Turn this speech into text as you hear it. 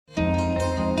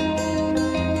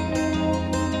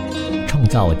创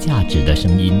造价值的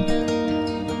声音。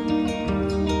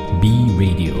B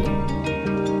Radio。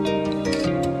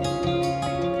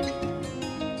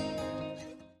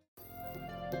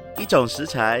一种食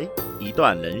材，一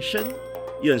段人生，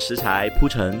用食材铺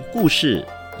成故事，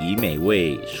以美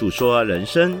味诉说人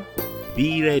生。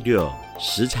B Radio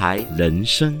食材人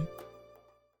生。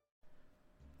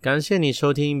感谢你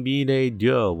收听 B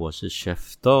Radio， 我是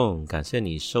Chef Don， 感谢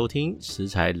你收听食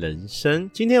材人生。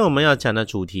今天我们要讲的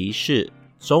主题是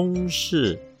中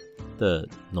式的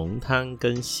浓汤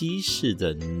跟西式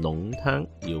的浓汤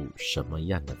有什么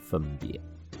样的分别？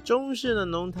中式的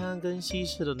浓汤跟西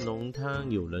式的浓汤，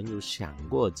有人有想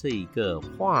过这一个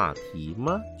话题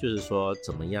吗？就是说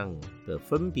怎么样的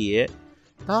分别，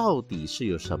到底是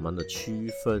有什么的区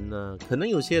分呢？可能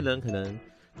有些人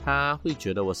他会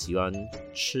觉得我喜欢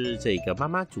吃这个妈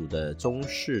妈煮的中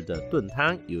式的炖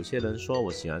汤，有些人说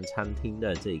我喜欢餐厅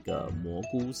的这个蘑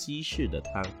菇西式的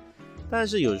汤。但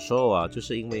是有时候就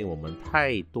是因为我们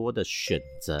太多的选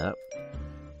择，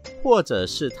或者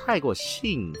是太过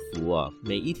幸福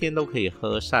每一天都可以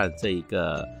喝上这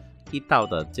个一道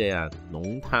的这样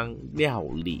浓汤料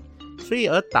理，所以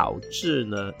而导致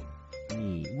呢，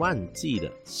你忘记了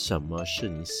什么是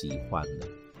你喜欢的。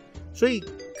所以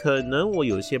可能我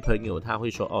有些朋友他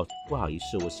会说不好意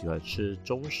思，我喜欢吃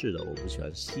中式的，我不喜欢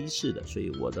西式的，所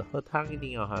以我的喝汤一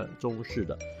定要喝中式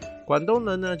的。广东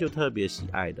人呢就特别喜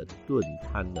爱的炖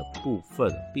汤的部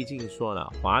分，毕竟说了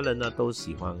华人呢都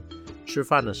喜欢吃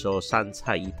饭的时候三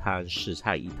菜一汤四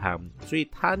菜一汤，所以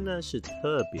汤呢是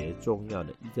特别重要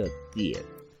的一个点。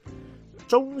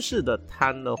中式的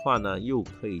汤的话呢又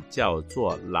可以叫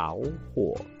做老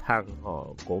火湯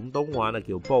廣東話呢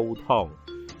叫煲湯，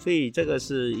所以这个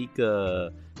是一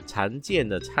个常見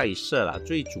的菜色啦，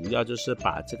最主要就是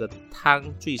把这个湯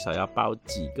最少要煲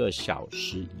幾個小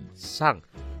時以上，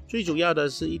最主要的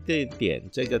是一點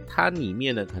這個湯裡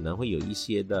面呢可能會有一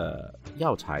些的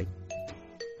藥材，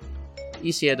一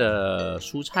些的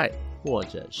蔬菜，或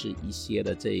者是一些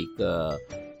的這個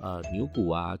牛骨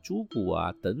啊、豬骨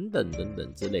啊等等等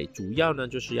等之類，主要呢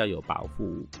就是要有保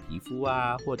護皮膚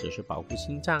啊，或者是保護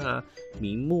心臟啊、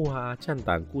明目啊、降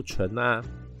膽固醇啊、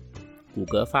骨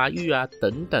骼發育啊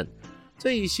等等，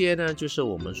這一些呢就是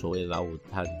我們所謂老火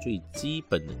湯最基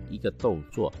本的一個動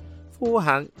作。富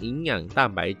含營養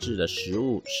蛋白質的食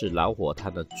物是老火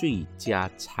湯的最佳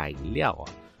材料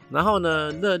然後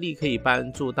呢，熱力可以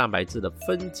幫助蛋白質的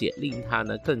分解，令它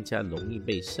呢更加容易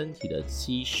被身體的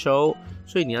吸收。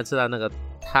所以你要知道，那個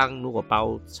湯如果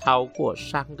煲超過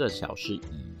3個小時以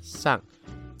上，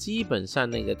基本上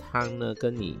那個湯呢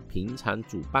跟你平常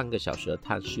煮半個小時的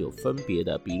湯是有分別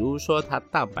的。比如說它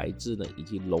蛋白質呢已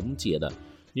經溶解了，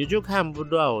你就看不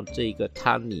到這個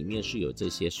湯裡面是有這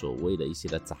些所謂的一些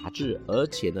的雜質，而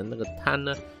且呢那個湯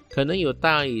呢可能有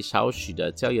帶少許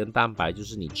的膠原蛋白，就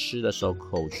是你吃的時候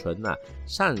口唇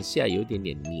上下有點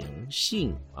點粘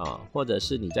性或者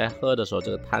是你在喝的時候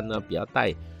這個湯呢比較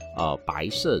帶白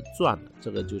色狀，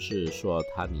這個就是說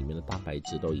它裡面的蛋白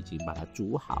質都已經把它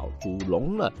煮好煮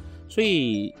溶了。所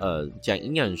以講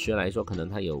營養學來說，可能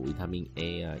它有維他命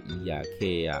A 啊、E 啊、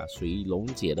K 啊，水溶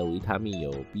解的維他命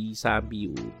有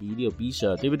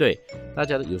B3、B5、B6、B12， 對不對？大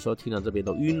家有時候聽到這邊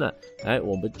都暈了。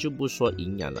我們就不說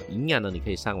營養了，營養呢你可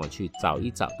以上網去找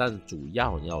一找，但主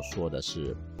要要說的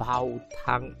是煲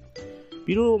湯。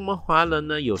比如我們華人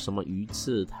呢有什麼魚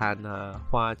翅湯啊、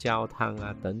花椒湯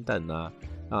啊等等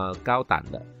高檔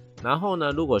的。然後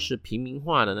呢，如果是平民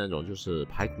化的那種，就是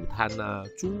排骨湯啊、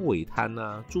豬尾湯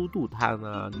啊、豬肚湯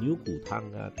啊、牛骨湯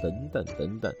啊等等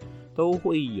等等，都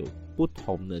會有不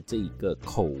同的這個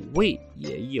口味，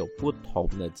也有不同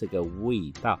的這個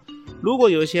味道。如果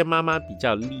有一些媽媽比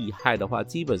較厲害的話，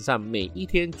基本上每一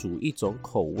天煮一種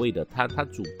口味的湯，她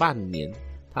煮半年，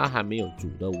她還沒有煮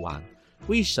得完。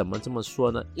為什麼這麼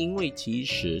說呢？因為其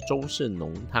實中式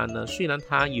濃湯呢，雖然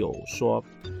它有說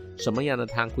什麼樣的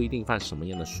湯規定放什麼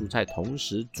樣的蔬菜，同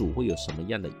時煮會有什麼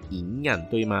樣的營養，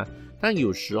對嗎？但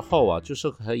有時候就是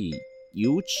可以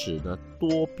由此呢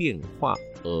多變化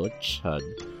而成。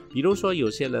比如說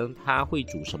有些人他會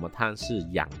煮什麼湯是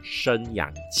養生、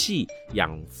養氣、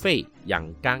養肺、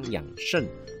養肝、養腎，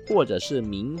或者是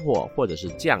明火，或者是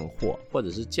降火，或者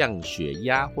是降血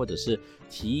壓，或者是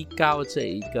提高這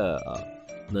一個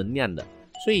能量的。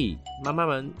所以媽媽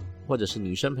們或者是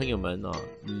女生朋友們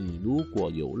你如果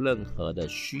有任何的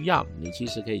需要，你其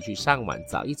實可以去上網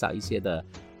找一找一些的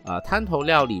湯頭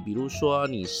料理。比如說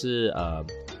你是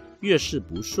月事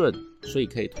不順，所以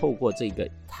可以透過這個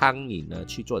湯飲呢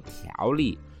去做調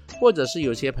理，或者是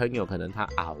有些朋友可能他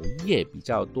熬夜比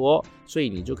較多，所以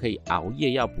你就可以熬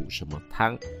夜要補什麼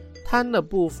湯。汤的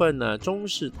部分呢，中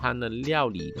式汤的料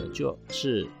理呢，就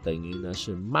是等于呢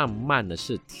是慢慢的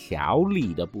是调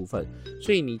理的部分。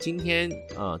所以你今天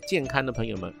健康的朋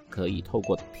友们可以透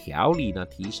过调理呢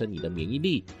提升你的免疫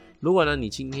力。如果呢你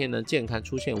今天呢健康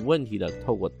出现问题的，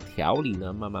透过调理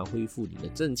呢慢慢恢复你的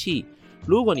正气。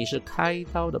如果你是开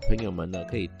刀的朋友们呢，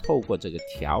可以透过这个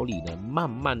调理呢慢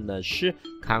慢的是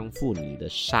康复你的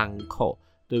伤口，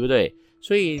对不对？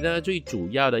所以呢最主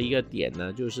要的一个点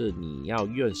呢，就是你要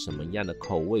用什么样的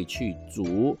口味去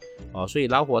煮所以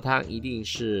老火汤一定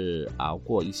是熬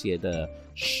过一些的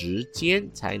时间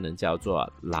才能叫做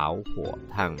老火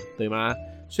汤，对吗？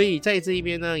所以在这一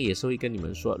边呢，也是会跟你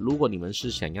们说，如果你们是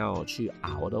想要去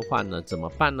熬的话呢，怎么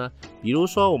办呢？比如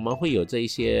说我们会有这一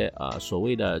些所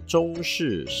谓的中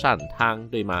式上汤，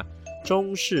对吗？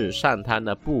中式上汤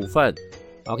的部分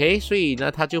OK， 所以呢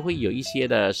它就会有一些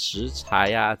的食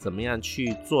材啊，怎么样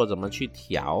去做，怎么去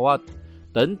调啊，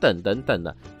等等等等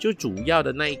的。就主要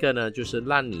的那一个呢，就是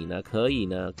让你呢可以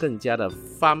呢更加的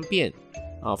方便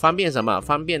方便什么？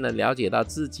方便呢了解到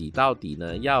自己到底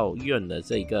呢要用的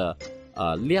这个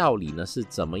料理呢是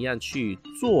怎么样去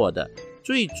做的。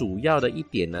最主要的一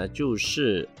点呢，就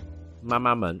是妈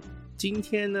妈们，今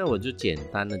天呢我就简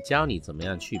单的教你怎么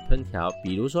样去烹调。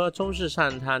比如说中式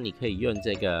上汤，你可以用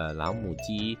这个老母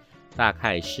鸡，大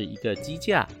概是一个鸡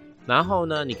架，然后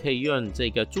呢你可以用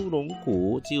这个猪龙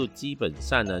骨，就基本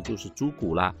上呢就是猪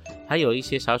骨啦，还有一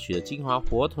些少许的金华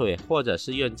火腿，或者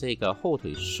是用这个后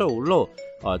腿瘦肉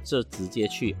这直接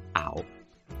去熬，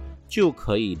就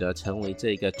可以呢成为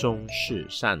这个中式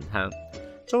上汤。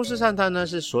中式上汤呢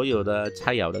是所有的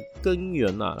菜肴的根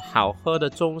源好喝的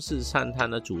中式上汤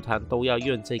的煮汤都要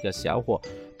用这个小火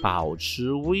保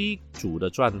持微煮的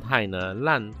状态呢，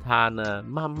让它呢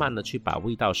慢慢的去把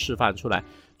味道释放出来。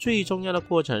最重要的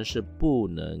过程是不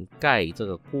能盖这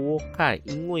个锅盖，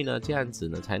因为呢这样子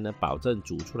呢才能保证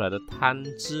煮出来的汤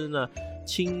汁呢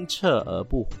清澈而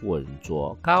不浑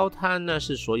浊。高汤呢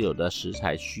是所有的食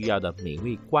材需要的美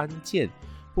味关键，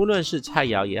不论是菜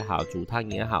肴也好，煮汤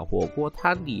也好，火锅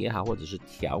汤底也好，或者是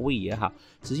调味也好，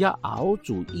只要熬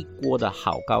煮一锅的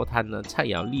好高汤呢，菜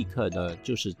肴立刻呢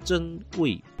就是增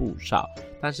味不少。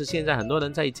但是现在很多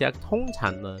人在家通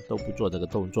常呢都不做这个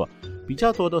动作，比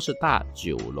较多都是大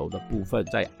酒楼的部分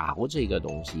在熬这个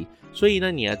东西。所以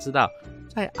呢你要知道，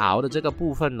在熬的这个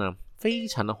部分呢非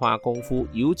常的花功夫，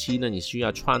尤其呢你需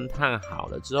要汆烫好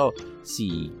了之后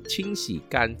清洗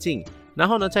干净，然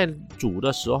后呢在煮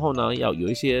的时候呢要有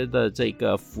一些的这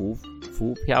个浮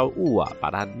漂物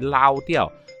把它捞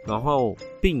掉，然后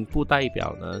并不代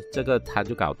表呢这个汤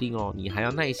就搞定你还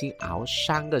要耐心熬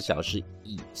3个小时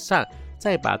以上，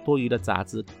再把多余的杂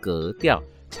质隔掉，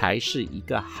才是一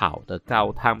个好的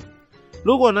高汤。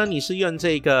如果呢你是用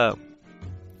这个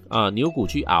牛骨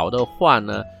去熬的话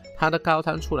呢，它的高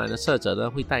汤出来的色泽呢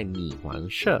会带米黄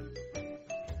色，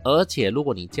而且如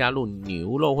果你加入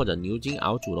牛肉或者牛筋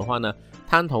熬煮的话呢，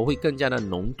汤头会更加的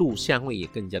浓度，香味也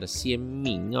更加的鲜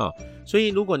明所以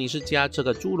如果你是加这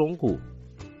个猪龙骨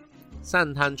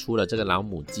上汤，除了这个老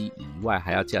母鸡以外，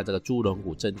还要加这个猪龙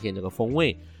骨增添这个风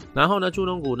味。然后呢猪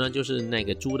龙骨呢就是那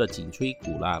个猪的颈椎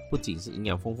骨啦，不仅是营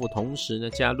养丰富，同时呢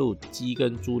加入鸡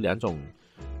跟猪两种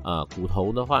骨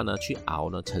头的话呢去熬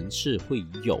呢层次会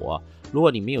有如果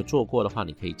你没有做过的话，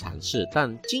你可以尝试。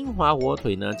但金华火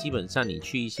腿呢，基本上你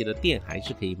去一些的店还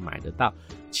是可以买得到，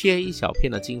切一小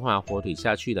片的金华火腿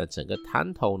下去呢，整个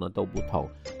汤头呢都不同。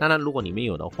当然如果你没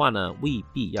有的话呢，未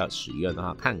必要使用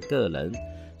看个人。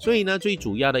所以呢最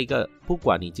主要的一个，不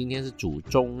管你今天是煮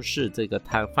中式这个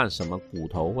汤放什么骨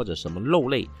头或者什么肉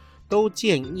类，都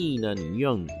建议呢你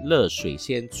用热水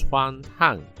先汆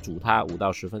烫煮它5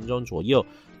到10分钟左右，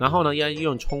然后呢要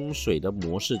用冲水的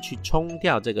模式去冲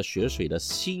掉这个血水的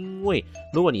腥味。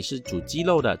如果你是煮鸡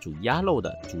肉的、煮鸭肉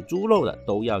的、煮猪肉的，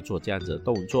都要做这样子的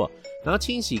动作。然后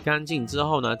清洗干净之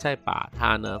后呢，再把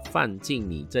它呢放进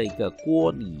你这个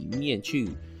锅里面去，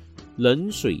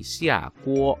冷水下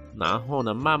锅，然后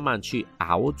呢慢慢去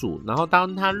熬煮。然后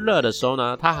当它热的时候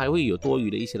呢，它还会有多余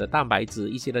的一些的蛋白质、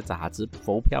一些的杂质、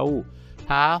浮漂物，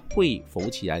它会浮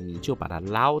起来，你就把它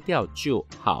捞掉就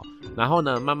好。然后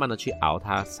呢慢慢的去熬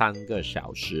它3个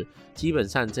小时，基本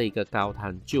上这个高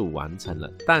汤就完成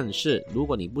了。但是如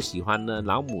果你不喜欢呢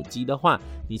老母鸡的话，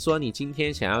你说你今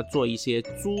天想要做一些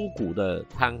猪骨的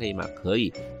汤可以吗？可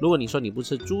以。如果你说你不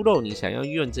吃猪肉，你想要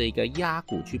用这个鸭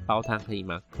骨去煲汤可以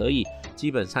吗？可以。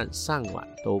基本上上网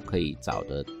都可以找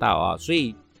得到所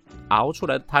以熬出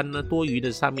来的汤呢，多余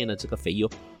的上面的这个肥油，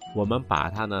我们把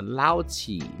它呢捞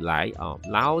起来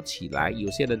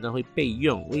有些人呢会备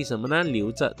用，为什么呢？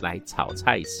留着来炒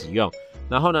菜使用。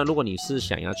然后呢如果你是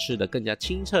想要吃的更加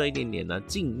清澈一点点呢，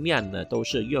尽量呢都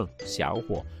是用小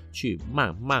火去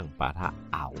慢慢把它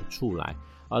熬出来。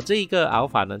这一个熬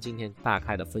法呢，今天大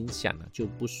概的分享呢，就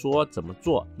不说怎么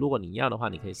做。如果你要的话，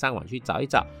你可以上网去找一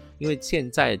找，因为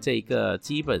现在这个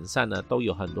基本上呢，都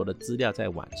有很多的资料在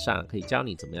网上，可以教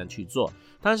你怎么样去做。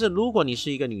但是如果你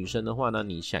是一个女生的话呢，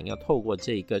你想要透过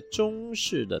这个中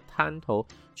式的汤头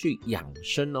去养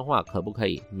生的话，可不可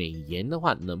以？美颜的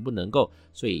话，能不能够？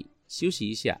所以休息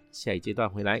一下，下一阶段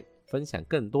回来分享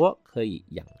更多可以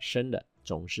养生的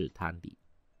中式汤底。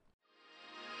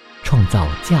创造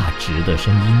价值的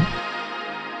声音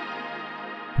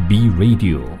 ，B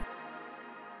Radio。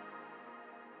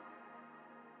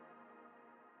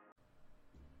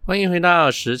欢迎回到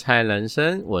食材人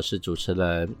生，我是主持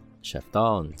人 Chef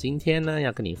Don。今天呢，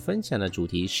要跟你分享的主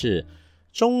题是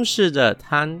中式的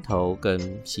汤头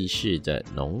跟西式的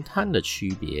浓汤的区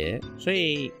别。所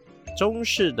以中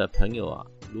式的朋友啊，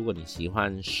如果你喜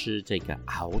欢吃这个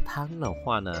熬汤的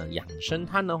话呢，养生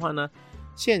汤的话呢，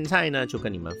现在呢就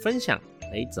跟你们分享，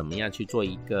怎么样去做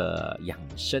一个养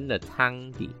生的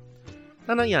汤底。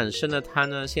当然养生的汤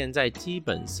呢，现在基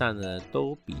本上呢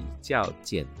都比较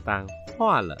简单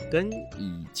化了，跟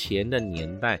以前的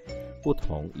年代不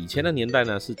同。以前的年代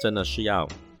呢是真的是要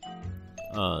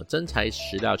真材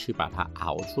实料去把它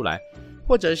熬出来，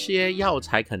或者是些药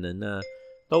材可能呢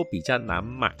都比较难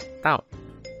买到。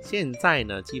现在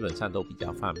呢基本上都比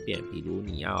较方便，比如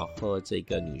你要喝这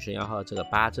个，女生要喝这个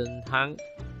八珍汤，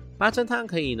八珍汤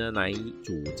可以呢来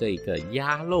煮这个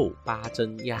鸭肉八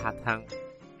珍鸭汤，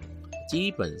基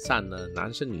本上呢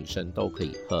男生女生都可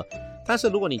以喝。但是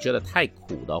如果你觉得太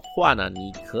苦的话呢，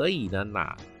你可以呢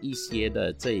拿一些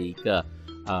的这一个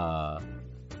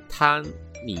汤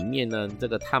里面呢，这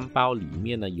个汤包里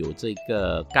面呢有这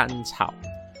个甘草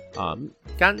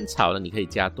甘草呢你可以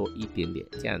加多一点点，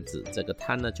这样子这个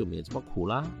汤呢就没有这么苦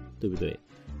啦，对不对？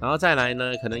然后再来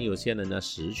呢，可能有些人呢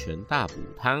十全大补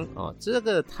汤这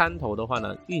个汤头的话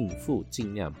呢，孕妇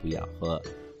尽量不要喝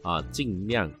尽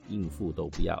量孕妇都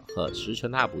不要喝十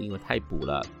全大补，因为太补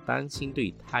了，担心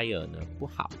对胎儿呢不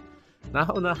好。然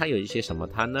后呢还有一些什么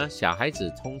汤呢？小孩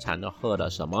子通常都喝的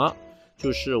什么？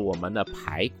就是我们的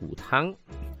排骨汤，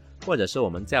或者是我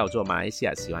们叫做马来西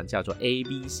亚喜欢叫做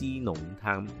ABC 浓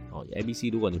汤ABC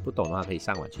如果你不懂的话，可以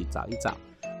上网去找一找。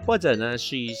或者呢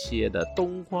是一些的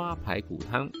冬瓜排骨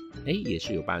汤也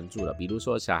是有帮助的。比如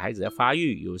说小孩子要发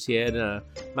育，有些呢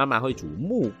妈妈会煮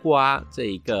木瓜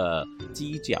这个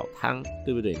鸡脚汤，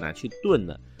对不对？拿去炖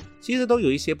了，其实都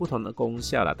有一些不同的功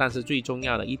效了。但是最重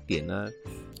要的一点呢，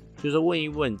就是问一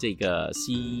问这个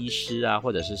西医师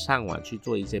或者是上网去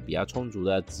做一些比较充足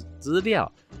的资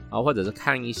料或者是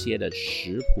看一些的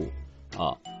食谱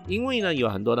因为呢有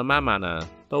很多的妈妈呢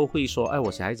都会说，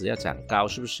我小孩子要长高，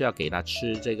是不是要给他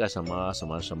吃这个什么什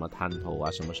么什么汤头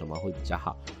什么什么会比较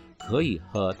好？可以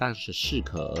喝，但是适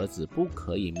可而止，不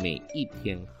可以每一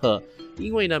天喝。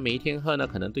因为呢每一天喝呢，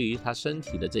可能对于他身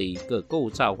体的这一个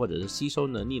构造或者是吸收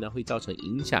能力呢会造成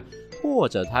影响，或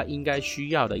者他应该需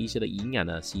要的一些的营养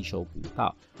呢吸收不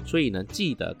到。所以呢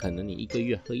记得可能你一个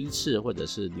月喝一次，或者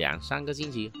是2-3个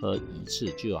星期喝一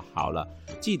次就好了。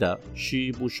记得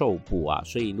虚不受补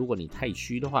所以如果你太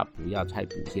虚的话，不要太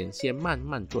补，先慢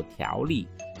慢做调理，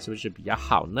是不是比较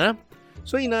好呢？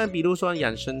所以呢比如说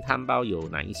养生汤包有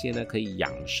哪一些呢？可以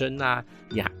养生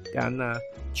养肝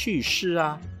祛湿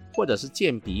或者是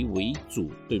健脾为主，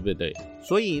对不对？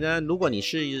所以呢如果你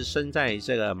是生在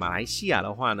这个马来西亚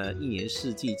的话呢，一年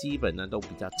四季基本呢都比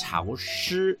较潮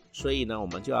湿，所以呢我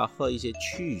们就要喝一些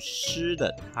祛湿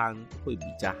的汤会比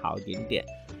较好一点点。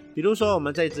比如说我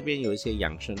们在这边有一些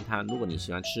养生汤，如果你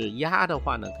喜欢吃鸭的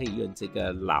话呢，可以用这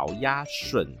个老鸭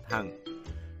笋汤。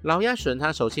老鸭笋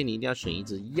汤首先你一定要选一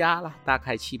只鸭啦，大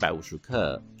概750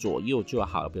克左右就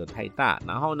好了，不用太大。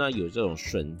然后呢有这种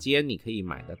笋尖你可以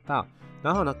买得到，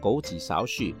然后呢枸杞少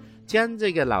许，将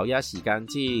这个老鸭洗干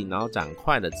净，然后长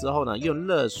块了之后呢，用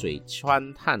热水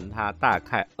汆烫它大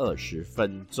概20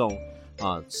分钟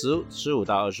15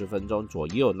到20分钟左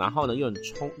右，然后呢用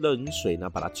冷水呢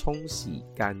把它冲洗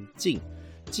干净。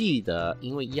记得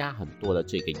因为鸭很多的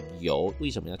这个油，为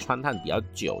什么要汆烫比较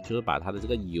久？就是把它的这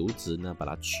个油脂呢把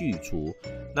它去除，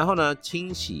然后呢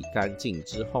清洗干净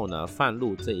之后呢，放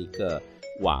入这一个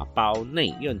瓦煲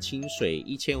内，用清水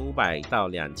1500到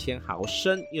2000毫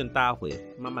升，用大火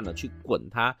慢慢的去滚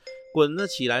它。滚了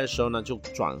起来的时候呢，就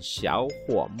转小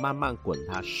火慢慢滚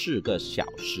它4个小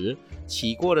时。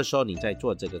起锅的时候，你再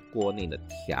做这个锅内的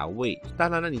调味。当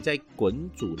然了，你在滚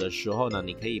煮的时候呢，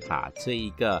你可以把这一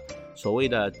个所谓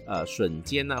的笋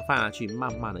尖呢放下去，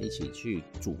慢慢的一起去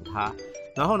煮它。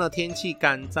然后呢，天气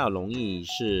干燥，容易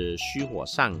是虚火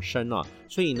上升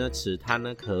所以呢，此汤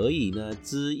呢可以呢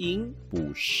滋阴补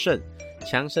肾、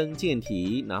强身健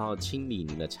体，然后清理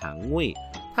你的肠胃。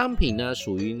汤品呢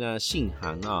属于呢性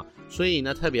寒啊，所以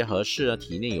呢特别合适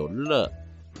体内有热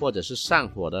或者是上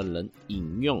火的人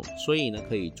饮用，所以呢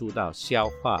可以助到消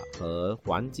化和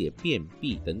缓解便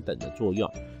秘等等的作用。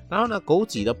然后呢枸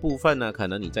杞的部分呢，可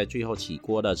能你在最后起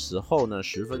锅的时候呢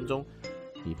10分钟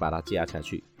你把它加下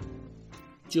去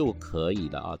就可以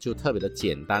了啊，就特别的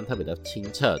简单，特别的清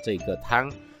澈这个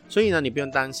汤。所以呢，你不用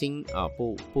担心啊，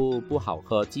不好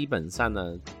喝。基本上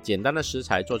呢，简单的食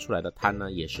材做出来的汤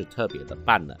呢，也是特别的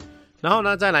棒的。然后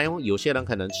呢，再来，有些人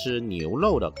可能吃牛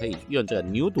肉的，可以用这个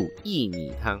牛肚薏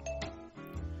米汤。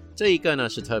这一个呢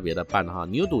是特别的棒哈，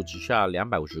牛肚只需要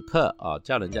250克啊，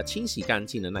叫人家清洗干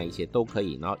净的那一些都可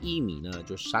以。然后薏米呢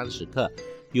就30克，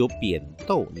有扁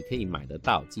豆你可以买得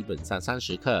到，基本上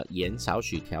30克，盐少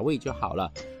许调味就好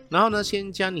了。然后呢，先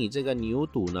将你这个牛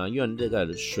肚呢用这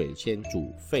个水先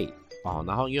煮沸哦，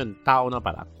然后用刀呢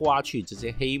把它刮去这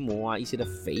些黑膜啊、一些的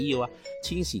肥油啊，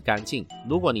清洗干净。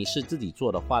如果你是自己做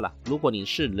的话啦，如果你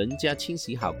是人家清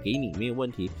洗好给你没有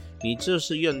问题，你就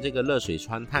是用这个热水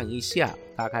穿烫一下，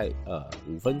大概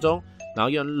5分钟，然后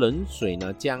用冷水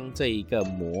呢将这一个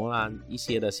膜啊、一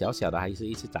些的小小的还是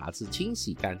一些杂质清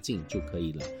洗干净就可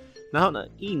以了。然后呢，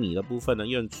薏米的部分呢，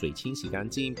用水清洗干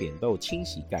净，扁豆清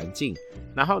洗干净。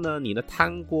然后呢，你的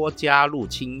汤锅加入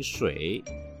清水，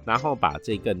然后把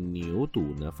这个牛肚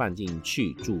呢放进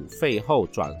去，煮沸后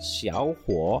转小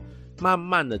火，慢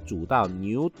慢的煮到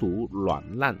牛肚软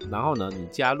烂。然后呢，你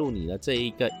加入你的这一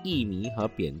个薏米和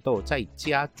扁豆，再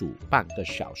加煮半个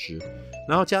小时。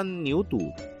然后将牛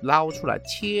肚捞出来，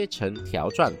切成条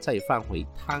状，再放回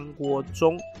汤锅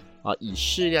中，以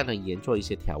适量的盐做一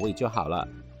些调味就好了。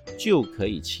就可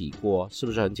以起锅，是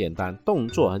不是很简单？动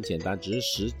作很简单，只是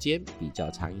时间比较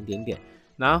长一点点。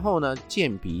然后呢，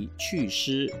健脾祛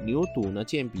湿，牛肚呢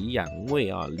健脾养胃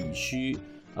啊，理虚，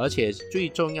而且最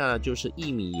重要的就是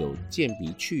薏米有健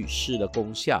脾祛湿的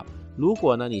功效。如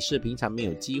果呢你是平常没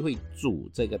有机会煮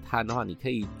这个汤的话，你可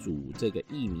以煮这个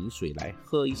薏米水来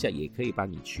喝一下，也可以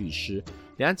帮你祛湿。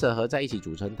两者合在一起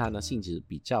煮成汤呢，性质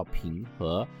比较平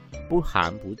和，不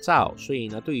寒不燥，所以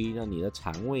呢对于呢你的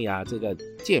肠胃啊这个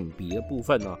健脾的部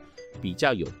分呢比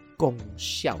较有功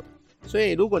效的。所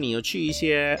以如果你有去一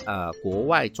些国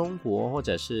外中国或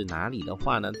者是哪里的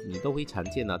话呢，你都会常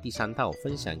见的第3道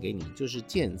分享给你，就是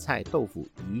苋菜豆腐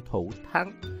鱼头汤。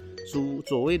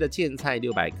所谓的苋菜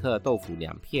600克，豆腐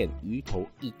2片，鱼头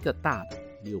1个大的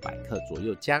600克左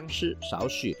右，姜丝少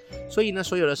许。所以呢，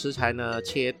所有的食材呢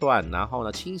切断，然后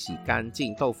呢清洗干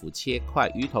净，豆腐切块，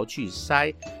鱼头去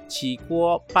筛，起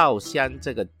锅爆香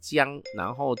这个姜，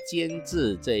然后煎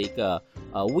至这个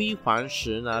微黄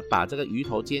时呢，把这个鱼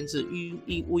头煎至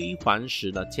微黄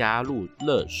时呢，加入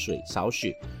热水少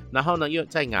许。然后呢，又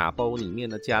在瓦煲里面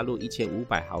呢加入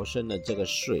1500毫升的这个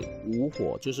水，无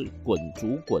火就是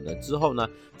煮滚了之后呢，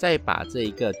再把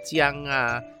这个姜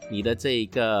啊、你的这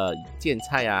个苋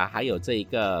菜啊，还有这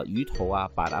个鱼头啊，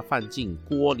把它放进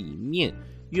锅里面，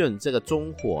用这个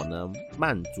中火呢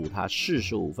慢煮它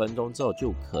45分钟之后，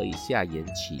就可以下盐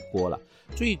起锅了。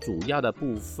最主要的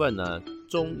部分呢，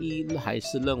中医还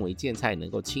是认为苋菜能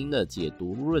够清热解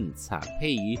毒润肠，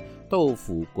配于豆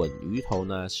腐滚鱼头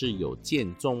呢是有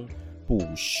健中补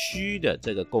虚的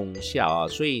这个功效啊。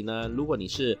所以呢，如果你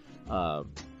是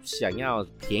想要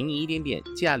便宜一点点，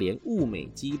价廉物美，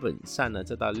基本上呢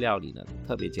这道料理呢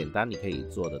特别简单，你可以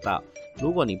做得到。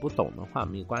如果你不懂的话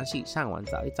没有关系，上网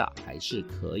找一找还是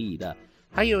可以的。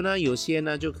还有呢，有些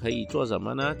呢就可以做什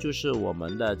么呢？就是我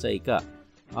们的这个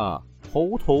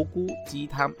猴头菇鸡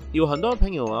汤。有很多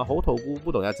朋友啊，猴头菇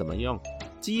不懂要怎么用，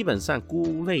基本上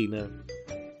菇类呢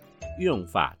用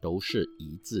法都是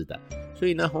一致的。所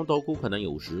以呢，红头菇可能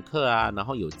有50克啊，然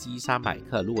后有鸡300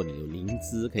克，如果你有灵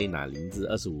芝可以拿灵芝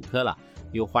25克啦，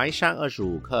有淮山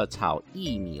25克，炒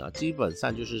薏米啊，基本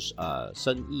上就是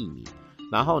生薏米，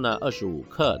然后呢25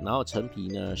克，然后陈皮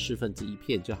呢1/4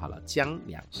片就好了，姜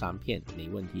2-3片没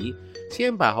问题。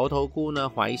先把猴头菇呢、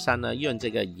淮山呢用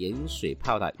这个盐水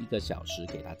泡它1个小时，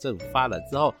给它蒸发了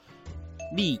之后，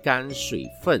沥干水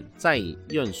分，再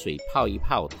用水泡一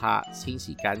泡它，清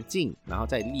洗干净，然后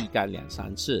再沥干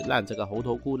2-3次，让这个猴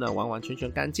头菇呢完完全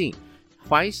全干净。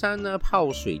淮山呢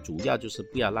泡水主要就是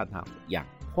不要让它氧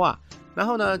化，然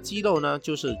后呢鸡肉呢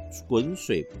就是滚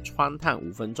水穿烫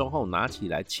5分钟后拿起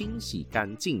来清洗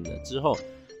干净了之后，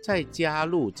再加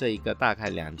入这个大概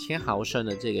2000毫升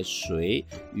的这个水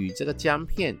与这个姜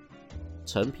片、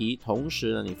陈皮，同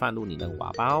时呢你放入你的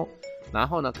瓦煲，然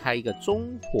后呢开一个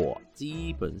中火，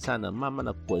基本上呢慢慢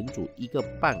的滚煮1个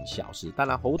半小时。当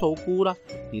然猴头菇呢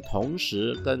你同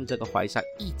时跟这个淮山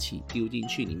一起丢进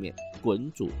去里面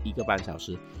滚煮1个半小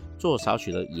时，做少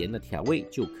许的盐的调味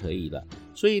就可以了。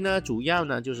所以呢，主要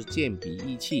呢就是健脾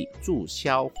益气、助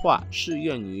消化，适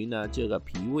用于呢这个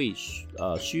脾胃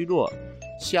虚弱、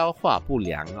消化不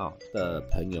良的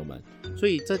朋友们。所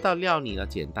以这道料理呢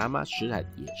简单吗？食材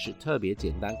也是特别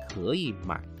简单，可以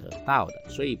买得到的，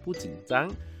所以不紧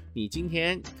张。你今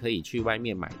天可以去外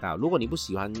面买到，如果你不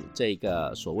喜欢这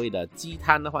个所谓的鸡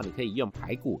汤的话，你可以用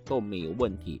排骨都没有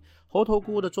问题。猴头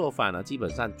菇的做法呢，基本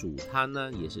上煮汤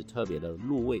呢也是特别的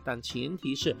入味，但前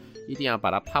提是一定要把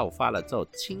它泡发了之后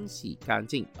清洗干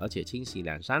净，而且清洗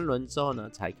2-3轮之后呢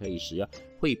才可以使用，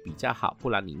会比较好，不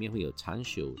然里面会有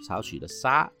少许的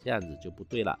沙，这样子就不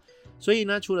对了。所以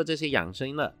呢，除了这些养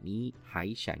生了，你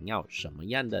还想要什么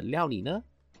样的料理呢？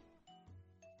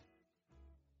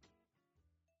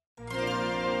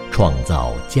创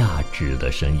造价值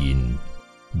的声音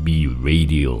 ，Be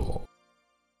Radio。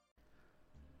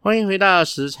欢迎回到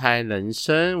食材人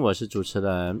生，我是主持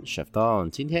人 Chef Don。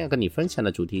今天要跟你分享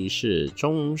的主题是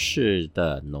中式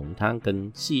的浓汤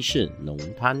跟西式浓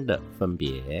汤的分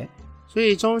别。所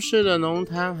以中式的浓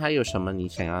汤还有什么你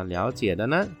想要了解的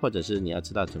呢？或者是你要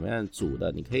知道怎么样煮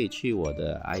的，你可以去我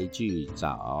的 IG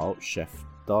找 Chef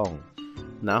Don，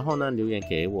 然后呢留言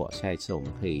给我，下一次我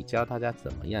们可以教大家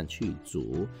怎么样去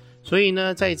煮。所以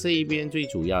呢，在这一边最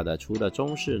主要的，除了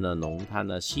中式的浓汤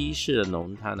呢，西式的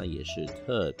浓汤呢也是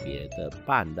特别的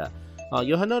棒的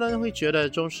有很多人会觉得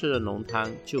中式的浓汤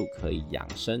就可以养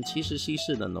生，其实西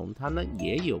式的浓汤呢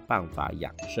也有办法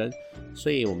养生。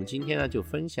所以我们今天呢就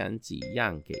分享几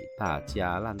样给大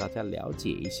家，让大家了解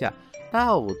一下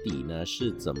到底呢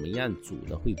是怎么样煮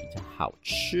的会比较好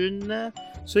吃呢？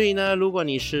所以呢，如果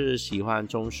你是喜欢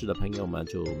中式的朋友们，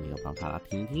就没有办法来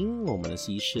听听我们的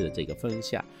西式的这个分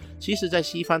享。其实在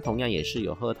西方同样也是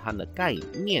有喝汤的概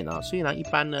念虽然一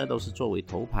般呢都是作为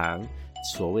头盘，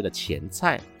所谓的前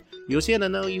菜。有些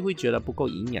人呢又会觉得不够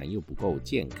营养又不够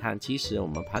健康，其实我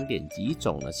们盘点几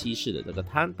种呢西式的这个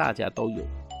汤大家都有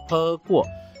喝过。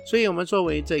所以我们作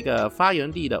为这个发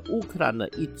源地的乌克兰的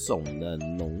一种的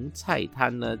浓菜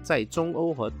汤呢，在中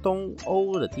欧和东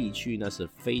欧的地区呢是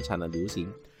非常的流行。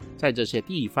在这些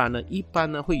地方呢，一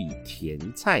般呢会以甜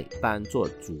菜当做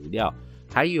主料，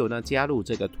还有呢加入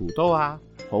这个土豆啊、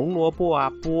红萝卜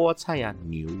啊、菠菜啊、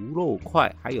牛肉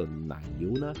块，还有奶油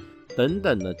呢等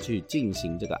等的去进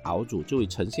行这个熬煮，就会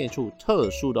呈现出特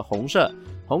殊的红色。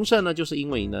红色呢就是因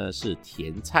为呢是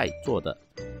甜菜做的，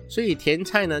所以甜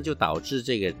菜呢就导致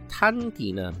这个汤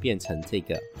底呢变成这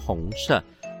个红色。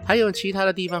还有其他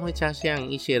的地方会加上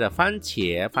一些的番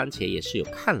茄，番茄也是有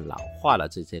抗老化的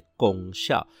这些功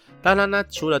效。当然呢，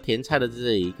除了甜菜的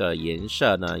这一个颜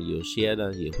色呢，有些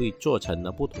呢也会做成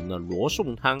了不同的罗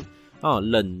宋汤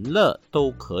冷热都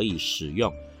可以使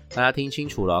用。大家听清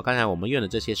楚了，刚才我们用的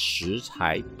这些食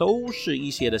材都是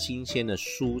一些的新鲜的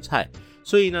蔬菜，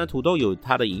所以呢，土豆有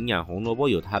它的营养，红萝卜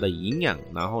有它的营养，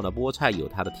然后呢，菠菜有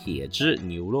它的铁质，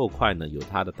牛肉块呢有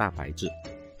它的蛋白质。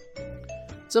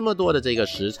这么多的这个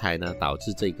食材呢，导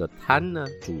致这个汤呢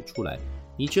煮出来，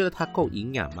你觉得它够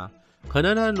营养吗？可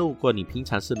能呢，如果你平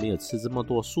常是没有吃这么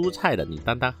多蔬菜的，你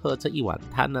单单喝这一碗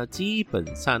汤呢，基本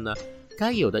上呢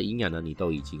该有的营养呢你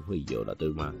都已经会有了，对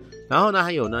吗？然后呢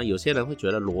还有呢，有些人会觉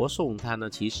得罗宋汤呢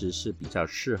其实是比较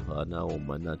适合呢我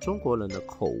们呢中国人的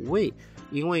口味，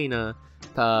因为呢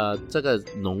这个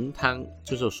浓汤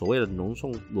就是所谓的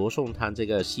罗宋汤，这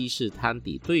个西式汤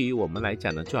底对于我们来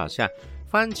讲呢就好像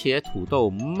番茄土豆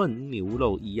焖牛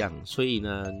肉一样，所以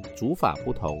呢煮法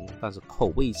不同，但是口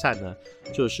味上呢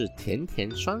就是甜甜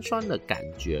酸酸的感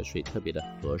觉，所以特别的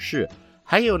合适。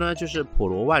还有呢就是普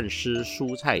罗旺斯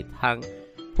蔬菜汤。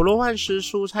普罗旺斯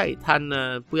蔬菜汤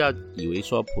呢，不要以为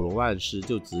说普罗旺斯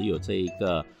就只有这一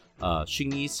个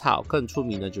薰衣草，更出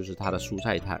名的就是它的蔬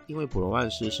菜汤，因为普罗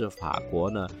旺斯是法国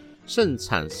呢盛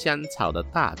产香草的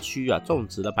大区种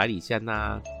植的百里香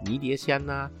啊、迷迭香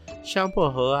啊、香薄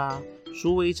荷啊、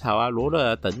鼠尾草啊、罗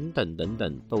勒啊等等等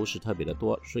等都是特别的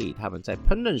多，所以他们在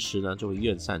烹饪时呢就会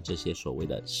用上这些所谓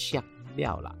的香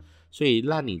料啦，所以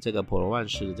让你这个普罗旺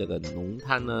斯的这个浓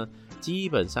汤呢基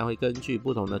本上会根据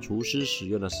不同的厨师使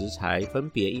用的食材分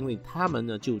别，因为他们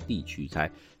呢就地取材，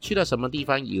去到什么地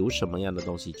方有什么样的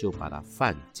东西就把它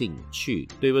放进去，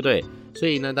对不对？所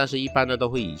以呢，但是一般呢都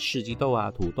会以四季豆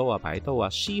啊、土豆啊、白豆啊、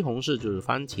西红柿就是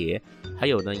番茄，还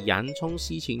有呢洋葱、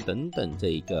西芹等等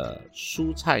这个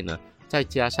蔬菜呢，再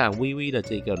加上微微的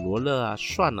这个罗勒啊、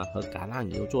蒜啊和橄榄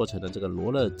油做成的这个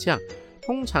罗勒酱，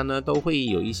通常呢都会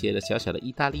有一些的小小的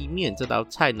意大利面，这道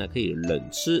菜呢可以冷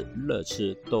吃热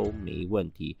吃都没问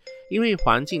题，因为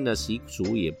环境的习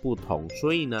俗也不同，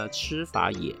所以呢吃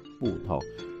法也不同，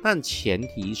但前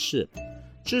提是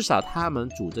至少他们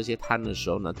煮这些汤的时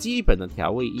候呢，基本的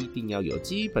调味一定要有，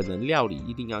基本的料理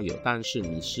一定要有，但是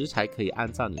你食材可以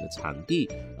按照你的产地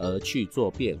而去做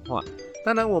变化。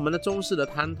当然我们的中式的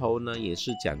汤头呢也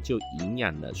是讲究营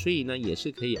养的，所以呢也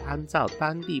是可以按照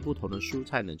当地不同的蔬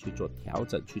菜呢去做调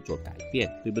整，去做改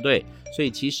变，对不对？所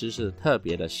以其实是特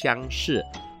别的相似。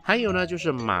还有呢就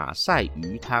是马赛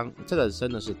鱼汤，这个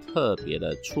真的是特别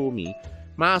的出名。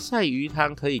马赛鱼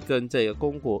汤可以跟这个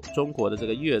中国的这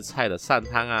个粤菜的汕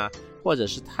汤啊，或者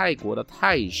是泰国的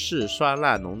泰式酸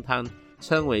辣浓汤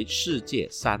称为世界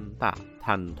3大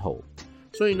汤头。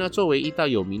所以呢，作为一道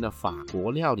有名的法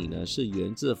国料理呢，是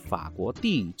源自法国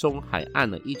地中海岸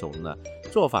的一种呢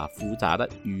做法复杂的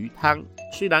鱼汤。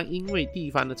虽然因为地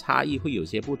方的差异会有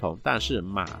些不同，但是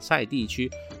马赛地区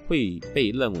会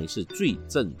被认为是最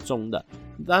正宗的。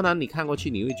当然你看过去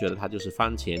你会觉得它就是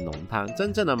番茄浓汤，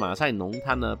真正的马赛浓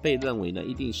汤呢被认为呢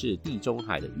一定是地中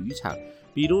海的渔场，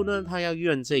比如呢它要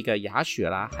用这个鸭血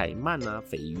啦、海鳗啦、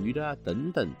鲱鱼啦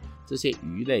等等这些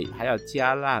鱼类，还要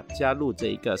加入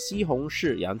这个西红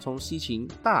柿、洋葱、西芹、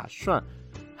大蒜，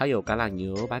还有橄榄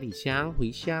油、百里香、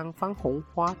茴香、番红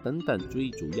花等等。最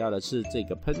主要的是这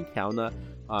个烹调呢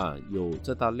有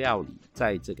这道料理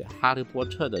在这个哈利波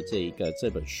特的这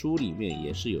本书里面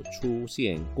也是有出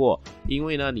现过，因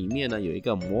为呢里面呢有一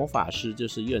个魔法师就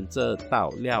是用这道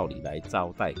料理来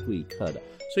招待贵客的，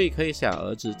所以可以想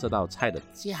而知这道菜的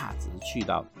价值去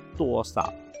到多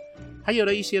少。还有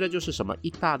的一些呢就是什么意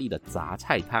大利的杂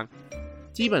菜汤，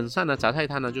基本上呢杂菜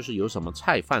汤呢就是有什么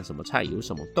菜放什么菜，有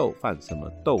什么豆放什么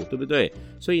豆，对不对？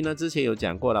所以呢之前有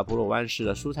讲过了，普罗旺斯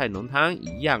的蔬菜浓汤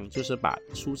一样，就是把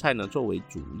蔬菜呢作为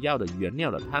主要的原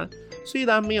料的汤，虽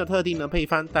然没有特定的配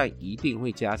方，但一定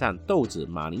会加上豆子、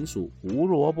马铃薯、胡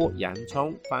萝卜、洋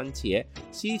葱、番茄、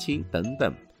西芹等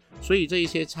等。所以这一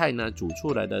些菜呢煮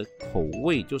出来的口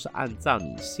味就是按照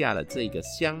你下的这个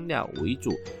香料为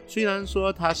主，虽然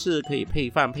说它是可以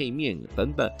配饭配面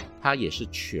等等，它也是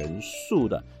全素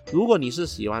的。如果你是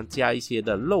喜欢加一些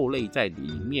的肉类在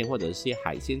里面，或者一些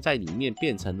海鲜在里面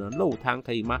变成了肉汤，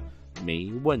可以吗？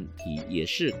没问题，也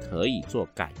是可以做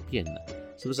改变的，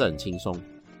是不是很轻松？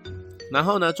然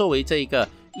后呢作为这个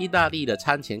意大利的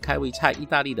餐前开胃菜，意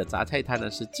大利的杂菜汤呢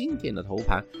是经典的头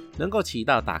盘，能够起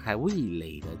到打开味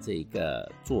蕾的这个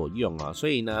作用啊。所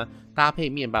以呢搭配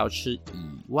面包吃以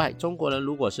外，中国人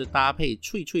如果是搭配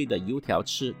脆脆的油条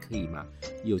吃，可以吗？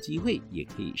有机会也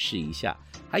可以试一下。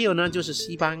还有呢就是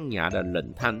西班牙的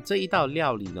冷汤，这一道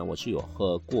料理呢我是有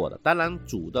喝过的，当然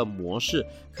煮的模式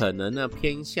可能呢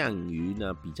偏向于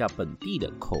呢比较本地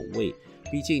的口味，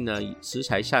毕竟呢食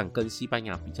材上跟西班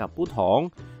牙比较不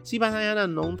同。西班牙的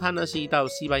浓汤呢是一道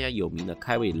西班牙有名的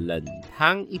开胃冷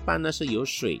汤，一般呢是由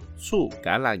水、醋、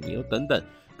橄榄油等等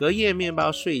隔夜面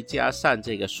包碎加上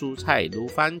这个蔬菜如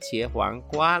番茄、黄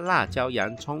瓜、辣椒、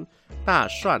洋葱、大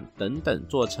蒜等等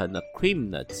做成了 cream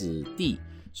的质地。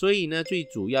所以呢最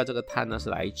主要这个汤呢是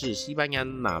来自西班牙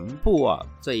南部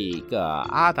这一个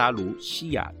阿达卢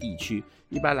西亚地区。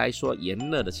一般来说炎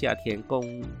热的夏天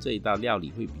供这一道料理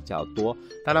会比较多，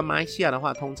当然马来西亚的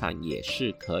话通常也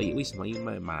是可以。为什么？因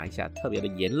为马来西亚特别的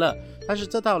炎热，但是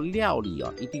这道料理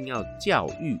一定要教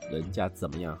育人家怎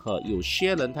么样喝。有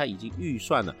些人他已经预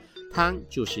算了汤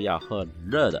就是要喝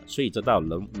热的，所以这道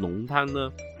浓汤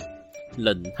呢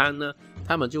冷汤呢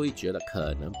他们就会觉得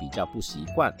可能比较不习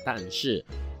惯，但是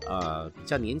比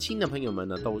较年轻的朋友们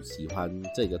呢都喜欢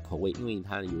这个口味，因为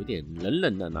它有点冷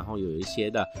冷的，然后有一些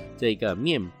的这个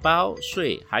面包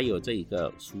碎，还有这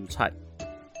个蔬菜，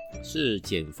是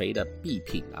减肥的必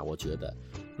品啊，我觉得。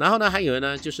然后呢还有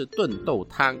呢就是炖豆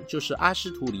汤，就是阿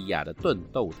斯图里亚的炖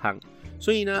豆汤。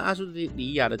所以呢阿斯图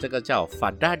里亚的这个叫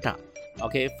Fabada，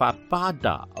 OK，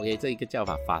 这一个叫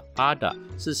法 Fabada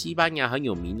是西班牙很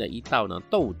有名的一道呢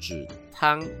豆子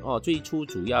汤最初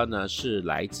主要呢是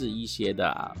来自一些的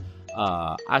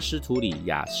阿斯图里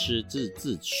亚斯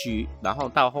自区，然后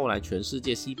到后来全世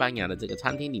界西班牙的这个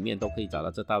餐厅里面都可以找到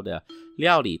这道的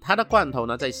料理。它的罐头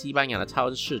呢在西班牙的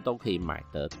超市都可以买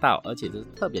得到，而且是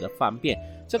特别的方便。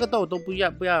这个豆都不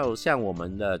要像我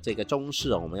们的这个中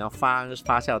式我们要发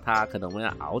酵它，可能我们要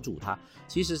熬煮它。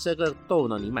其实这个豆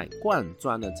呢你买罐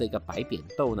装的这个白扁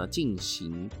豆呢进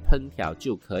行烹调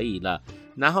就可以了，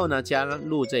然后呢加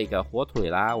入这个火腿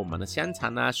啦、我们的香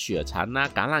肠啦、血肠啦、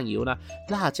橄榄油啦、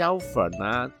辣椒粉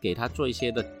啦，给它做一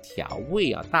些的调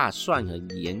味大蒜和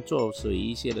盐做属于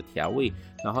一些的调味，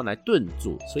然后来炖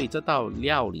煮。所以这道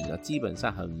料理呢基本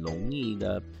上很容易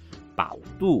的饱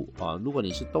肚如果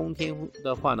你是冬天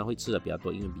的话呢会吃的比较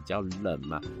多，因为比较冷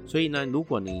嘛。所以呢如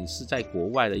果你是在国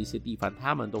外的一些地方，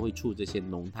他们都会出这些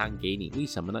浓汤给你。为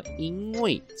什么呢？因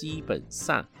为基本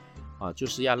上就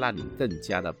是要让你更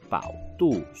加的饱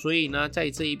肚。所以呢，在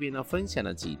这一边呢，分享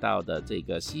了几道的这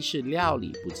个西式料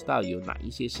理，不知道有哪一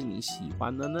些是你喜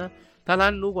欢的呢？当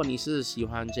然，如果你是喜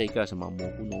欢这个什么蘑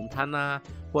菇浓汤啊，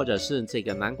或者是这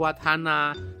个南瓜汤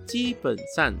啊，基本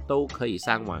上都可以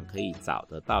上网可以找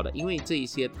得到的，因为这一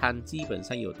些汤基本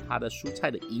上有它的蔬菜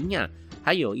的营养，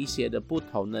还有一些的不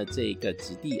同的这个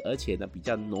质地，而且呢比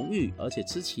较浓郁，而且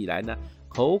吃起来呢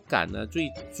口感呢最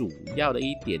主要的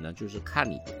一点呢就是看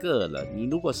你个人，你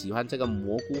如果喜欢这个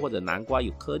蘑菇或者南瓜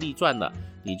有颗粒状的，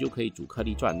你就可以煮颗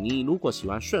粒状，你如果喜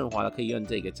欢顺滑的，可以用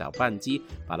这个搅拌机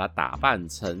把它搅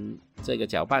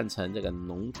拌成这个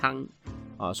浓汤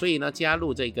所以呢加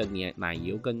入这个奶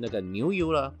油跟那个牛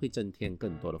油呢会增添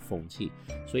更多的风气。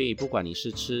所以不管你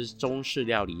是吃中式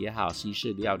料理也好，西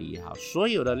式料理也好，所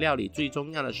有的料理最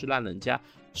重要的是让人家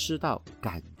吃到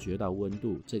感觉到温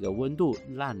度，这个温度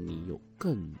让你有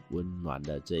更温暖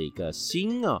的这个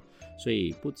心所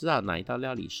以不知道哪一道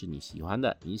料理是你喜欢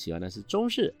的，你喜欢的是中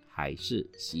式还是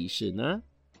西式呢？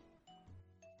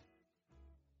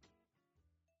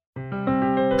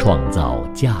创造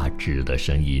价值的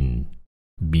声音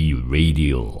Be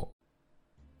Radio。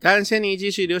 感谢你继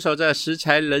续留守在食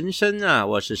材人生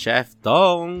我是 Chef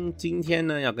Dong。 今天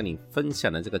呢要跟你分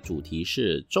享的这个主题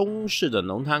是中式的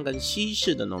浓汤跟西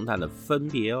式的浓汤的分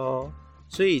别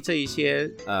所以这一些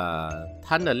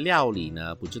汤的料理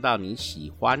呢，不知道你喜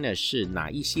欢的是哪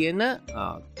一些呢？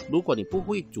如果你不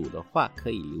会煮的话，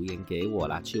可以留言给我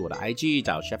啦，去我的 IG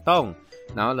找 Chef Dong，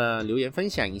 然后呢留言分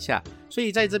享一下。所以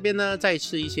在这边呢，再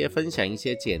次分享一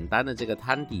些简单的这个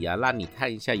汤底让你看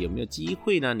一下有没有机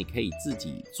会呢，你可以自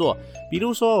己做。比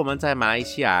如说我们在马来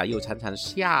西亚又常常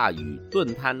下雨，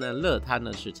炖汤呢、热汤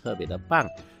呢是特别的棒。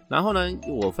然后呢，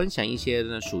我分享一些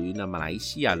呢属于呢马来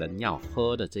西亚人要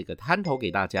喝的这个汤头给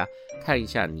大家看一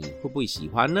下，你会不会喜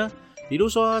欢呢？比如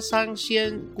说三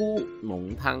鲜菇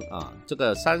浓汤这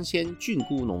个三鲜菌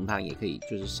菇浓汤也可以，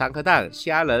就是3颗蛋、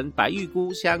虾仁、白玉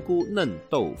菇、香菇、嫩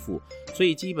豆腐，所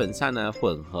以基本上呢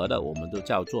混合的我们都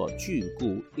叫做菌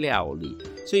菇料理。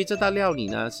所以这道料理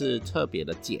呢是特别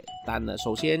的简单的。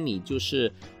首先你就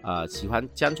是喜欢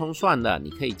姜葱蒜的，你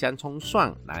可以姜葱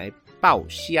蒜来爆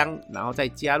香，然后再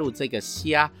加入这个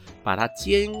虾，把它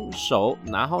煎熟，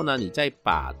然后呢你再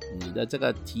把你的这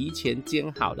个提前煎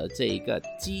好的这一个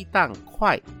鸡蛋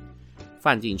块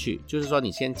放进去，就是说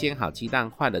你先煎好鸡蛋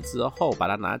块了之后把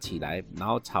它拿起来，然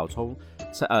后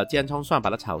姜葱蒜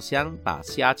把它炒香，把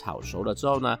虾炒熟了之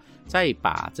后呢，再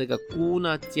把这个菇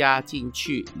呢加进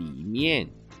去里面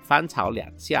翻炒2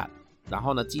下，然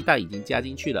后呢鸡蛋已经加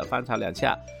进去了，翻炒2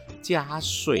下，加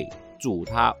水煮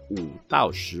它5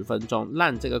到10分钟，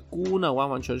让这个菇呢完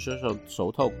完全全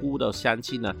熟透，菇的香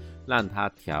气呢让它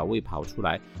调味跑出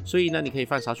来。所以呢你可以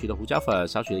放少许的胡椒粉、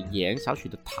少许的盐、少许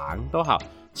的糖都好。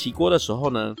起锅的时候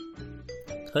呢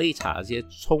可以炒一些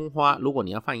葱花，如果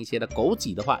你要放一些的枸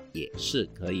杞的话也是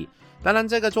可以。当然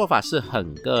这个做法是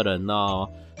很个人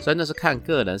真的是看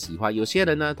个人喜欢。有些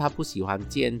人呢他不喜欢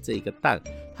煎这个蛋，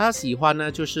他喜欢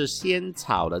呢就是先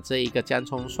炒了这一个姜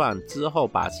葱蒜之后，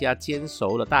把虾煎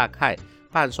熟了，大概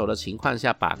半熟的情况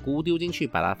下把菇丢进去，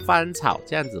把它翻炒，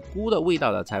这样子菇的味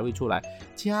道呢才会出来。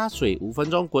加水5分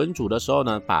钟滚煮的时候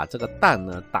呢，把这个蛋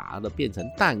呢打的变成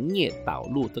蛋液，倒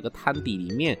入这个汤底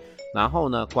里面，然后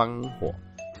呢关火，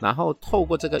然后透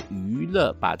过这个余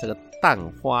热把这个蛋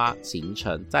花形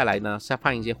成，再来呢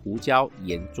放一些胡椒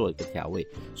盐做一个调味。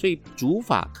所以煮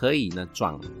法可以呢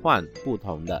转换不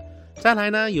同的。再来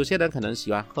呢，有些人可能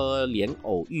喜欢喝莲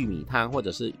藕玉米汤或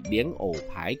者是莲藕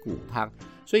排骨汤，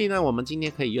所以呢我们今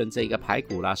天可以用这个排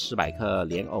骨啦400克，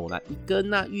莲藕啦1根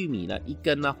啦，玉米呢1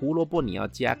根啦，胡萝卜你要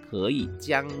加可以，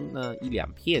姜呢1-2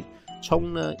片，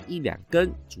葱呢1-2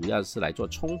根，主要是来做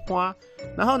葱花。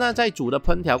然后呢在煮的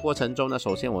烹调过程中呢，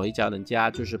首先我会教人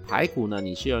家就是排骨呢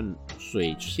你是用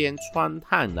水先汆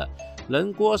烫的，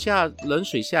冷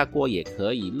水下锅也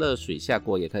可以，热水下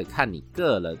锅也可以，看你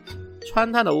个人。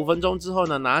汆烫了5分钟之后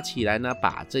呢，拿起来呢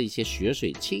把这些血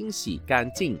水清洗干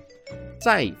净，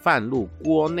再放入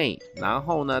锅内，然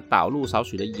后呢倒入少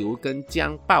许的油跟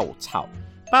姜爆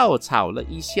炒了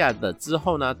一下的之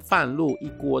后呢，放入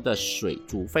1锅的水，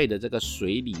煮沸的这个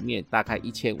水里面大概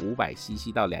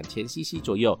1500cc 到2000cc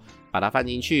左右，把它放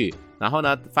进去，然后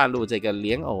呢放入这个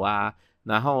莲藕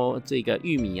然后这个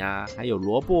玉米还有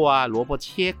萝卜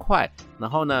切块，然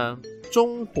后呢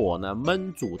中火呢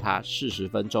焖煮它40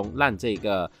分钟，让这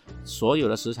个所有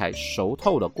的食材熟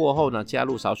透了过后呢，加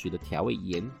入少许的调味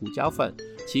盐、胡椒粉，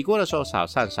起锅的时候少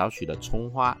上少许的葱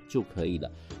花就可以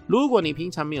了。如果你平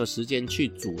常没有时间去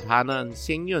煮它呢，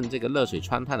先用这个热水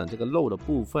汆烫的这个肉的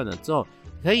部分了之后，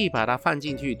可以把它放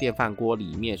进去电饭锅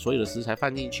里面，所有的食材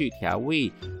放进去，调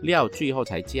味料最后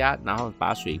才加，然后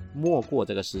把水没过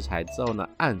这个食材之后呢，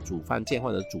按煮饭键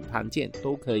或者煮汤键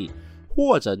都可以，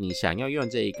或者你想要用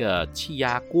这个气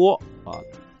压锅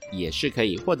也是可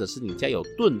以，或者是你家有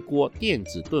炖锅，电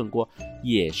子炖锅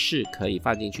也是可以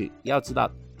放进去。要知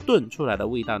道炖出来的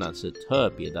味道呢是特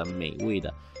别的美味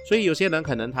的。所以有些人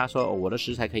可能他说我的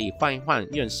食材可以换一换，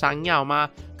用山药吗？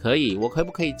可以。我可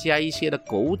不可以加一些的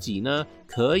枸杞呢？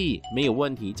可以，没有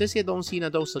问题。这些东西呢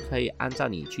都是可以按照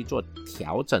你去做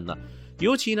调整的。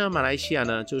尤其呢马来西亚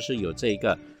呢就是有这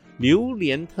个榴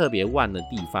莲特别旺的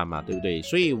地方嘛，对不对？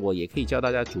所以我也可以教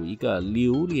大家煮一个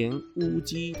榴莲乌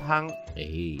鸡汤，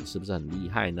是不是很厉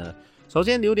害呢？首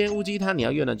先榴莲乌鸡汤你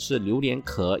要用的是榴莲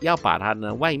壳，要把它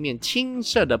呢外面青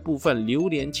色的部分，榴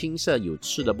莲青色有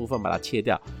刺的部分把它切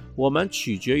掉，我们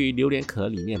取决于榴莲壳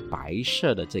里面白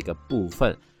色的这个部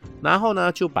分，然后呢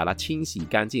就把它清洗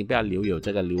干净，不要留有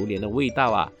这个榴莲的味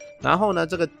道啊。然后呢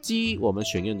这个鸡我们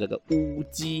选用这个乌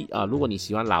鸡如果你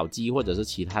喜欢老鸡或者是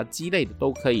其他鸡类的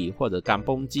都可以，或者干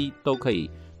崩鸡都可以，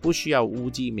不需要乌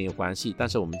鸡没有关系，但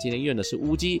是我们今天用的是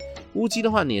乌鸡。乌鸡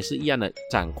的话你也是一样的，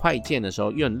斩块件的时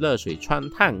候用热水汆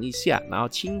烫一下，然后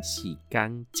清洗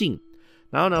干净，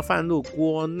然后呢放入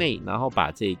锅内，然后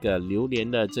把这个榴莲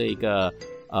的这个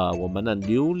我们的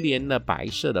榴莲的白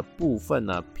色的部分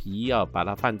呢，皮要把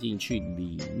它放进去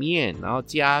里面，然后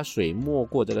加水没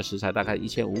过这个食材，大概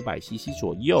1500cc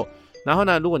左右。然后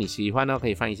呢如果你喜欢呢可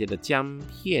以放一些的姜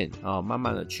片慢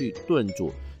慢的去炖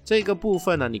煮。这个部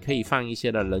分呢你可以放一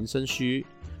些的人参须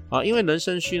因为人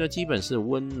参须呢基本是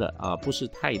温的不是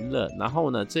太热。然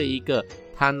后呢这一个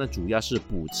汤呢主要是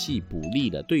补气补力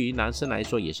的，对于男生来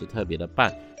说也是特别的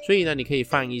棒，所以呢你可以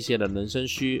放一些的人参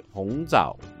须、红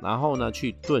枣，然后呢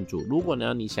去炖煮。如果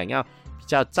呢你想要比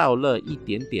较燥热一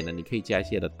点点的，你可以加一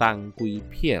些的当归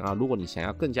片如果你想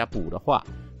要更加补的话，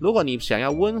如果你想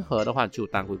要温和的话，就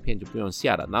当归片就不用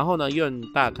下了。然后呢用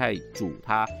大概煮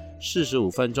它45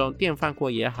分钟，电饭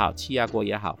锅也好，气压锅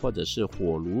也好，或者是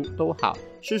火炉都好。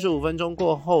45分钟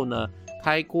过后呢，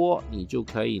开锅你就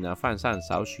可以呢放上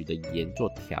少许的盐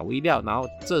做调味料，然后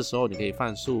这时候你可以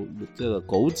放入这个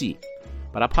枸杞，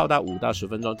把它泡到5到10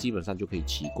分钟，基本上就可以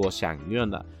起锅享用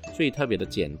了。所以特别的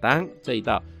简单这一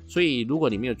道，所以如果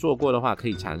你没有做过的话，可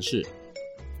以尝试。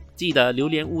记得榴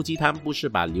莲乌鸡汤不是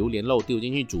把榴莲肉丢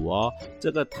进去煮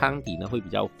这个汤底呢会比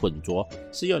较浑浊，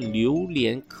是用榴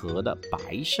莲壳的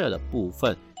白色的部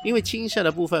分，因为青色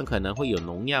的部分可能会有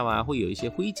农药会有一些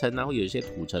灰尘会有一些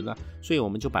土尘所以我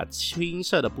们就把青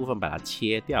色的部分把它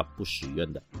切掉，不使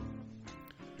用的。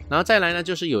然后再来呢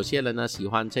就是有些人呢喜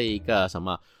欢这一个什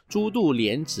么猪肚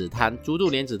莲子汤，猪肚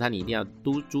莲子汤你一定要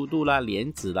猪肚啦、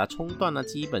莲子啦、葱段啦、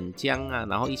基本姜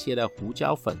然后一些的胡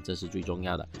椒粉，这是最重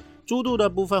要的。猪肚的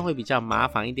部分会比较麻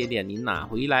烦一点点，你拿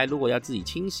回来如果要自己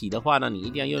清洗的话呢，你一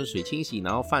定要用水清洗，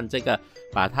然后放这个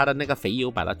把它的那个肥油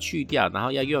把它去掉，然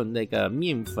后要用那个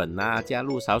面粉加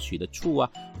入少许的醋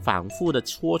反复的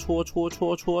搓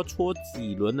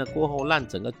几轮了过后，让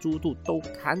整个猪肚都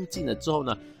干净了之后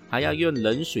呢，还要用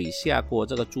冷水下锅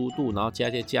这个猪肚，然后加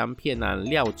些姜片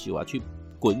料酒去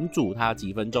滚煮它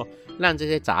几分钟，让这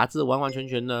些杂质完完全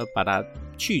全呢把它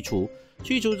去除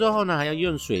之后呢，还要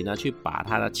用水呢去把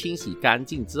它清洗干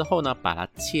净之后呢，把它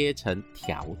切成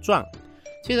条状。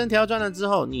切成条状了之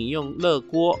后，你用热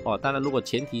锅当然如果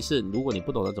前提是如果你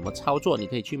不懂得怎么操作，你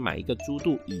可以去买一个猪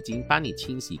肚已经帮你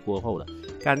清洗过后了，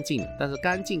干净，但是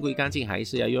干净归干净，还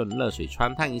是要用热水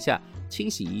汆烫一下，清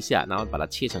洗一下，然后把它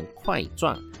切成块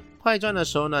状。块状的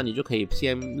时候呢，你就可以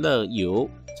先热油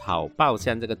炒爆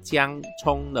香这个姜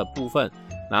葱的部分，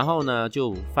然后呢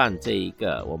就放这一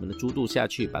个我们的猪肚下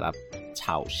去，把它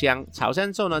炒香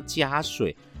之后呢，加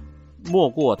水没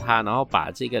过它，然后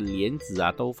把这个莲子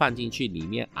都放进去里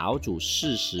面熬煮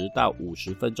40到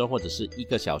50分钟，或者是1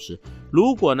个小时。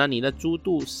如果呢你的猪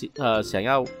肚想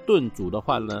要炖煮的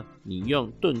话呢，你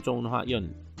用炖盅的话用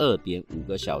2.5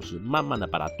个小时，慢慢的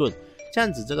把它炖，这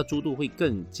样子这个猪肚会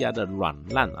更加的软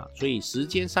烂所以时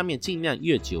间上面尽量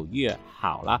越久越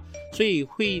好啦。所以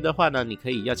会的话呢，你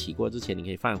可以要起锅之前你可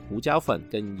以放胡椒粉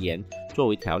跟盐作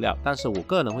为调料，但是我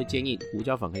个人会建议胡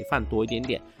椒粉可以放多一点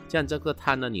点，这样这个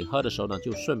汤呢你喝的时候呢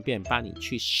就顺便帮你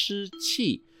去湿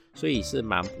气，所以是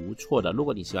蛮不错的。如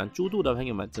果你喜欢猪肚的朋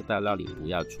友们，这道料理不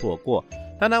要错过。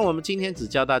当然我们今天只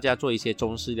教大家做一些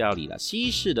中式料理了，西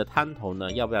式的汤头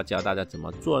呢要不要教大家怎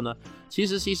么做呢？其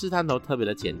实西式汤头特别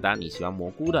的简单，你喜欢蘑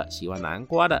菇的，喜欢南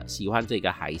瓜的，喜欢这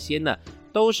个海鲜的，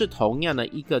都是同样的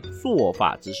一个做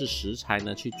法，只是食材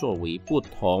呢去作为不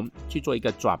同，去做一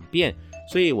个转变。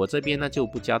所以我这边呢就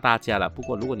不教大家了。不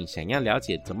过如果你想要了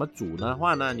解怎么煮的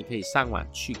话呢，你可以上网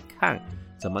去看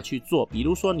怎么去做。比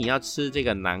如说你要吃这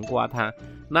个南瓜汤，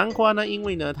南瓜呢因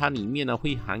为呢它里面呢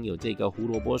会含有这个胡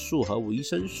萝卜素和维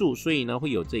生素，所以呢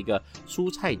会有这个蔬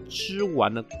菜之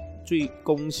王的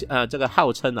这个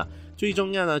号称啊，最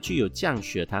重要呢具有降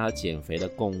血糖和减肥的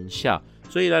功效。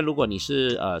所以呢如果你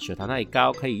是血糖太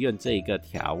高，可以用这个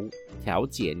调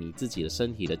节你自己的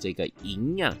身体的这个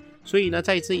营养。所以呢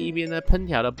在这一边呢烹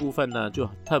调的部分呢就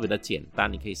特别的简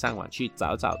单，你可以上网去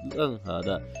找任何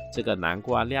的这个南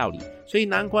瓜料理。所以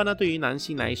南瓜呢对于男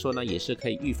性来说呢也是可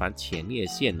以预防前列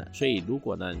腺的，所以如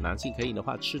果呢男性可以的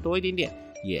话吃多一点点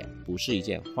也不是一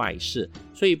件坏事。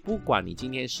所以不管你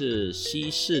今天是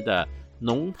西式的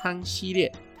浓汤系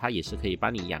列，它也是可以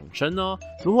帮你养生哦。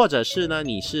如或者是呢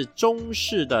你是中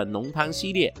式的浓汤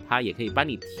系列，它也可以帮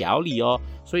你调理哦。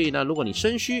所以呢如果你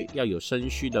肾虚要有肾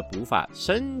虚的补法，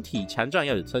身体强壮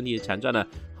要有身体强壮的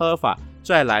喝法，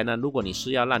再来呢如果你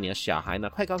是要让你的小孩呢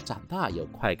快高长大，有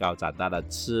快高长大的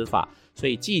吃法。所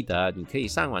以记得你可以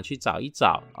上网去找一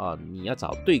找你要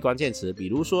找对关键词，比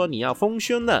如说你要丰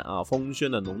胸的丰胸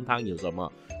的浓汤有什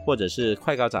么，或者是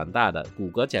快高长大的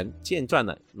骨骼健壮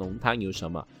的浓汤有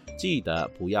什么，记得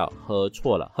不要喝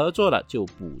错了，喝错了就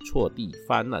补错地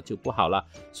方了，就不好了。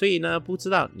所以呢不知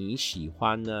道你喜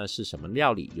欢呢是什么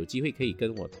料理，有机会可以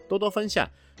跟我多多分享。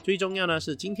最重要呢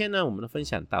是今天呢我们的分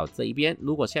享到这一边，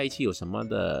如果下一期有什么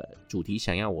的主题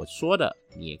想要我说的，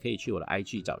你也可以去我的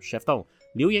IG 找 Chef 东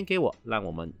留言给我，让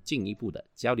我们进一步的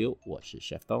交流。我是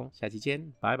Chef 东，下期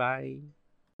见，拜拜。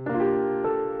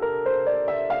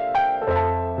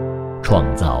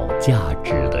创造价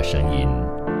值的声音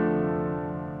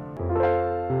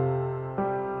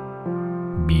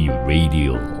 ，Be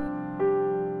Radio。